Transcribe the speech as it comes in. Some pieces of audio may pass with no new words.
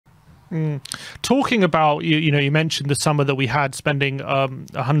Talking about you mentioned the summer that we had spending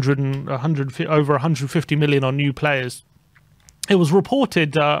 100 over 150 million on new players. It was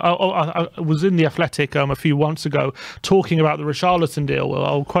reported, I was in The Athletic a few months ago talking about the Richarlison deal. Well,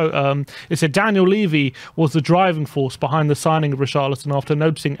 I'll quote, it said, Daniel Levy was the driving force behind the signing of Richarlison after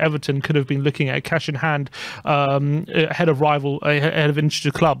noticing Everton could have been looking at cash in hand ahead of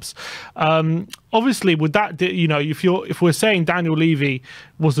interested clubs. Obviously, with that, if we're saying Daniel Levy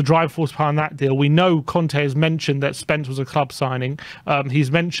was the driving force behind that deal, we know Conte has mentioned that Spence was a club signing.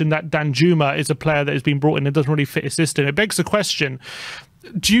 He's mentioned that Danjuma is a player that has been brought in and doesn't really fit his system. It begs the question,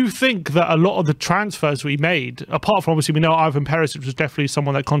 do you think that a lot of the transfers we made, apart from obviously we know Ivan Perisic was definitely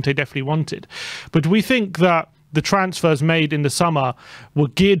someone that Conte definitely wanted, but do we think that the transfers made in the summer were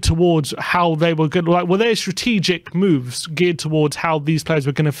geared towards how they were good? Like, were they strategic moves geared towards how these players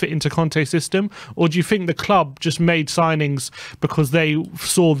were going to fit into Conte's system? Or do you think the club just made signings because they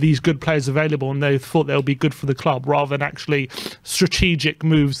saw these good players available and they thought they would be good for the club rather than actually strategic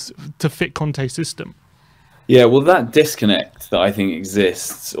moves to fit Conte's system? Yeah, well, that disconnect that I think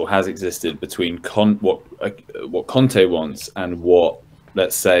exists or has existed between what Conte wants and what,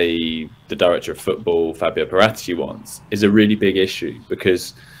 let's say, the director of football, Fabio Paratici, wants, is a really big issue,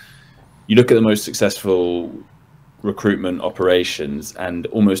 because you look at the most successful recruitment operations and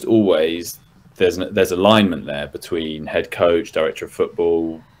almost always there's alignment there between head coach, director of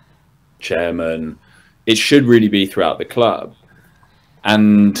football, chairman. It should really be throughout the club.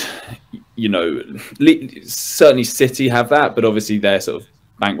 And, certainly City have that, but obviously they're sort of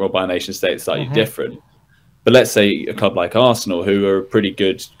bankrolled by a nation state slightly different. But let's say a club like Arsenal, who are a pretty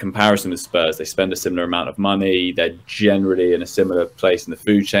good comparison with Spurs, they spend a similar amount of money. They're generally in a similar place in the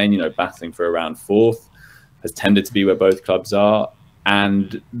food chain, battling for around fourth, has tended to be where both clubs are.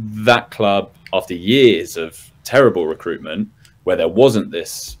 And that club, after years of terrible recruitment, where there wasn't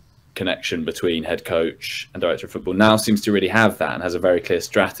this connection between head coach and director of football, now seems to really have that and has a very clear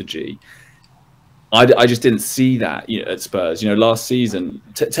strategy. I just didn't see that at Spurs. Last season,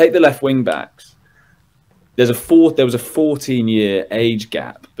 take the left wing backs. There was a 14-year age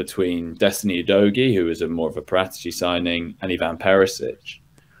gap between Destiny Udogie, who was more of a Paratici signing, and Ivan Perisic.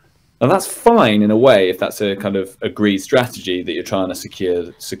 Now that's fine in a way if that's a kind of agreed strategy that you're trying to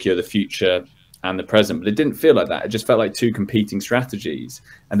secure the future and the present, but it didn't feel like that. It just felt like two competing strategies.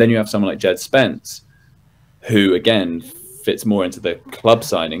 And then you have someone like Jed Spence, who again fits more into the club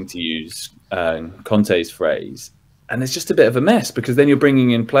signing, to use Conte's phrase. And it's just a bit of a mess, because then you're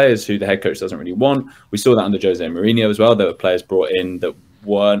bringing in players who the head coach doesn't really want. We saw that under Jose Mourinho as well. There were players brought in that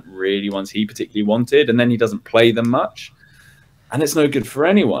weren't really ones he particularly wanted, and then he doesn't play them much. And it's no good for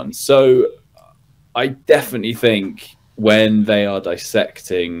anyone. So I definitely think when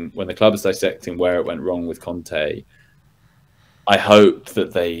the club is dissecting where it went wrong with Conte, I hope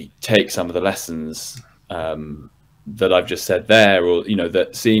that they take some of the lessons that I've just said there, or, that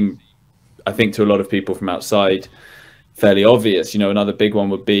seem, I think, to a lot of people from outside, fairly obvious. Another big one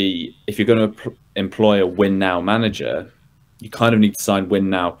would be, if you're going to employ a win now manager, you kind of need to sign win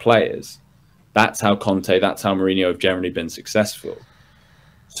now players. That's how Conte, that's how Mourinho have generally been successful.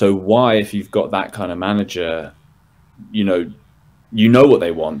 So why, if you've got that kind of manager, you know what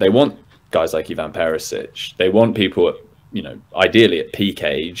they want. They want guys like Ivan Perisic. They want people, ideally at peak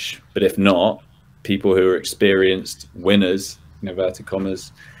age, but if not, people who are experienced winners, in inverted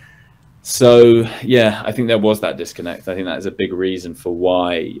commas. So, yeah, I think there was that disconnect. I think that is a big reason for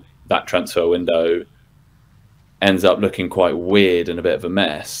why that transfer window ends up looking quite weird and a bit of a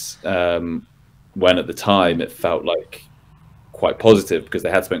mess, when at the time it felt like quite positive, because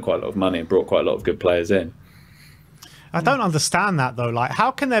they had spent quite a lot of money and brought quite a lot of good players in. I don't understand that, though. Like,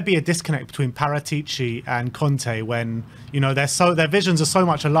 how can there be a disconnect between Paratici and Conte when, their visions are so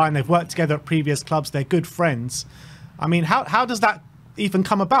much aligned? They've worked together at previous clubs. They're good friends. I mean, how does that even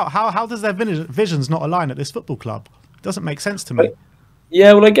come about? How does their visions not align at this football club? It doesn't make sense to me.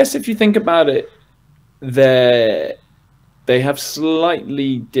 Yeah, well, I guess if you think about it, they have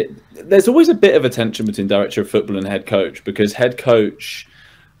slightly... There's always a bit of a tension between director of football and head coach, because head coach,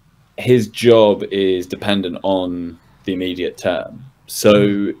 his job is dependent on the immediate term.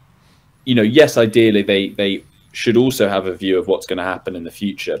 So, yes, ideally they should also have a view of what's going to happen in the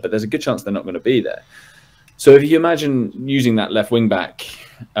future, but there's a good chance they're not going to be there. So if you imagine using that left wing back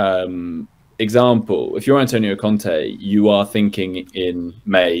example, if you're Antonio Conte, you are thinking in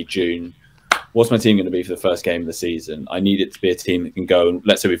May, June, what's my team going to be for the first game of the season? I need it to be a team that can go,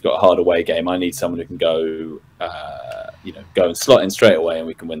 let's say we've got a hard away game. I need someone who can go, go and slot in straight away and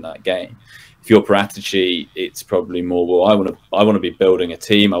we can win that game. If you're Paratici, it's probably more, well, I want to be building a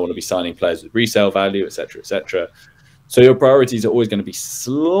team. I want to be signing players with resale value, etc., etc. So your priorities are always going to be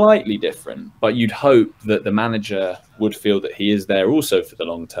slightly different, but you'd hope that the manager would feel that he is there also for the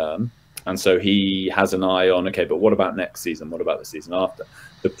long term. And so he has an eye on, okay, but what about next season? What about the season after?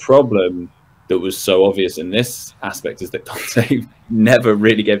 The problem that was so obvious in this aspect is that Conte never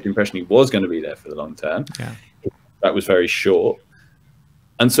really gave the impression he was going to be there for the long term. Yeah. That was very short.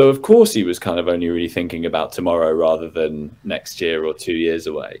 And so, of course, he was kind of only really thinking about tomorrow rather than next year or 2 years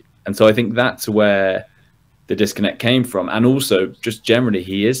away. And so I think that's where the disconnect came from. And also, just generally,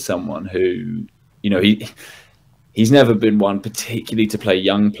 he is someone who, you know, he's never been one particularly to play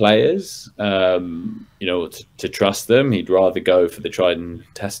young players, you know, to trust them. He'd rather go for the tried and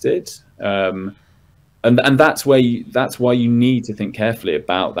tested. And that's why you need to think carefully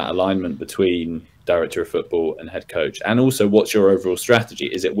about that alignment between director of football and head coach. And also, what's your overall strategy?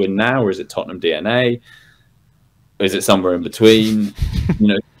 Is it win now, or is it Tottenham DNA? Or is it somewhere in between? You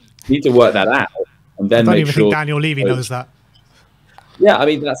know, you need to work that out. And then I don't even think Daniel Levy knows that. Yeah, I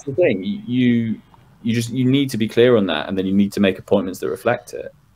mean, that's the thing. You need to be clear on that, and then you need to make appointments that reflect it.